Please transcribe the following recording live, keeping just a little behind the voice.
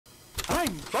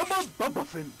I'm Bubba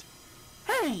Bubbaphant.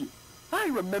 Hey, I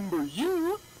remember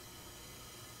you.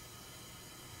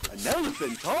 An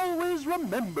elephant always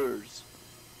remembers.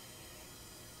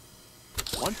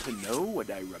 Want to know what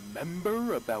I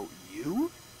remember about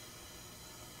you?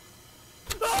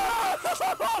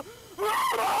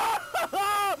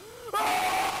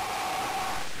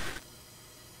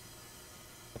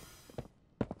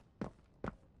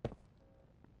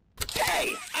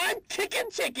 Hey, I'm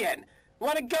Chicken.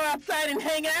 Wanna go outside and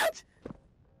hang out?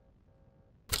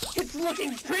 It's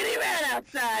looking pretty rad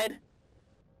outside.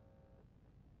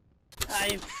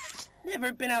 I've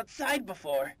never been outside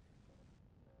before.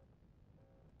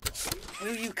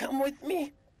 Will you come with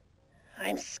me?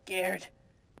 I'm scared.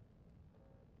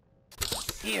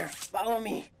 Here, follow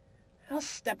me. I'll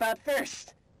step out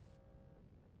first.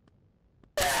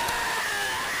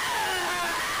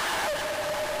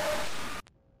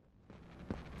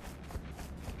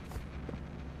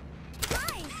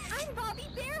 Hi, I'm Bobby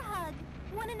Bearhug.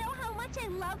 Wanna know how much I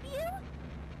love you?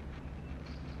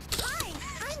 Hi,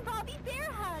 I'm Bobby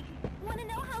Bearhug. Wanna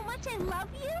know how much I love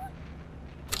you?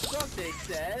 Dog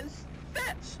says,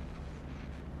 fetch!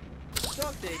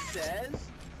 Dog says,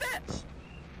 fetch!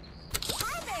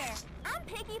 Hi there, I'm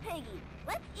Piggy.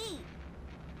 Let's eat.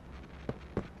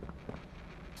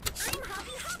 I'm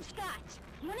Hoppy Hopscotch.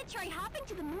 Wanna try hopping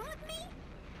to the moon with me?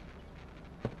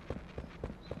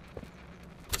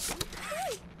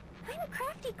 Hi, I'm a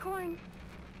Crafty Corn.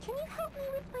 Can you help me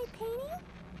with my painting?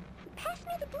 Pass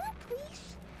me the glue,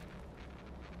 please.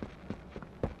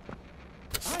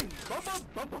 I'm Bubba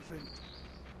Bubbaphant.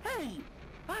 Hey,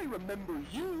 I remember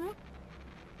you.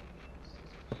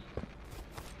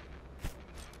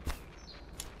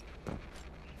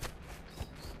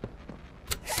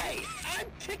 Hey, I'm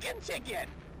Chicken.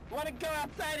 Wanna go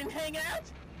outside and hang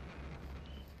out?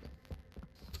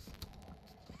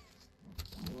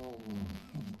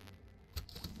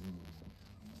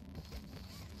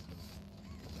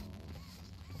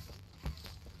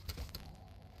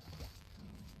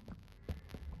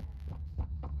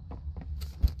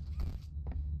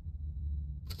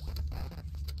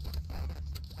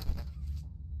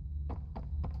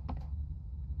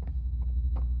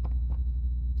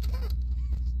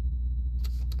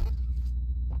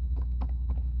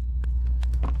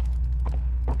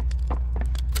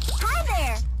 Hi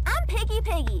there, I'm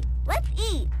Piggy. Let's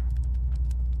eat.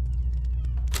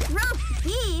 Roast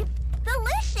beef,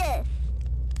 delicious.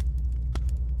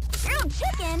 Grilled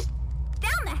chicken,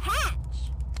 down the hatch.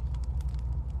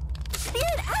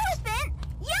 Seared elephant,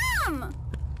 yum.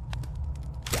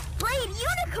 Flayed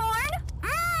unicorn,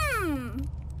 mmm.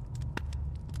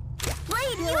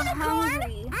 Flayed unicorn,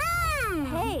 mmm.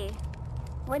 Hey,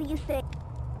 what do you say?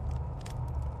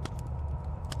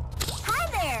 Hi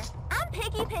there, I'm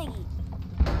Piggy.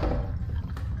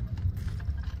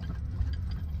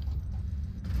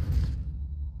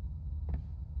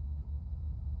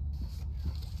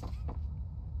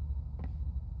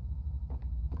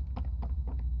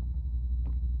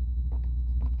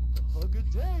 A hug a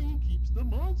day keeps the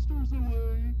monsters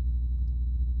away.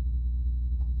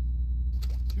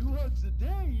 2 hugs a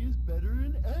day is better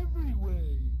in every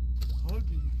way.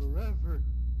 Hugging forever.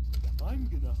 I'm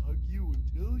gonna hug you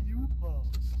until you pop.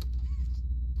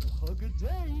 A hug a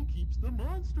day keeps the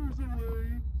monsters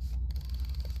away.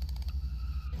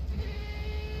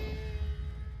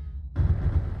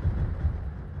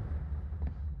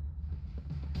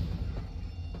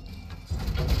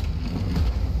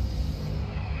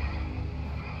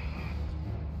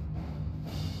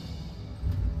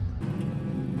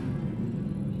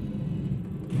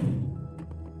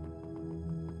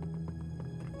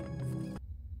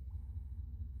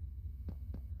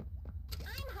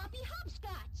 I'm Hoppy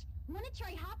Hopscotch. Wanna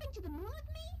try hopping to the moon with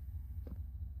me?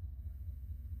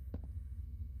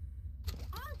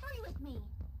 On 3 with me.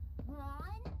 1,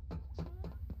 2...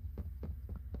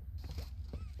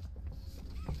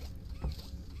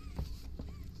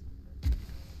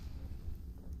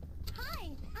 Hi,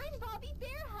 I'm Bobby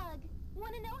Bearhug.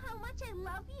 Wanna know how much I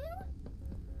love you?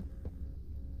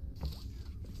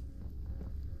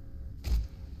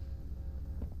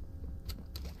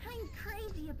 I'm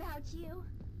crazy about you.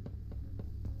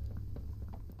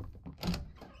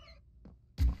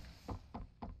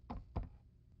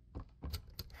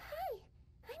 Hi,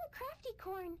 I'm Crafty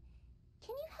Corn.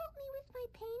 Can you help me with my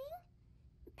painting?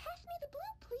 Pass me the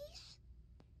blue, please.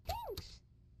 Thanks.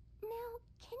 Now,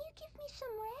 can you give me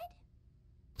some red?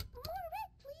 More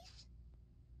red, please.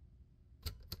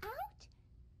 Out?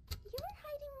 You're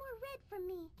hiding more red from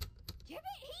me. Give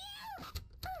it here!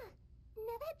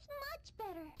 Now that's much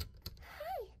better.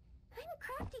 Hi, I'm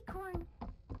Crafty Corn.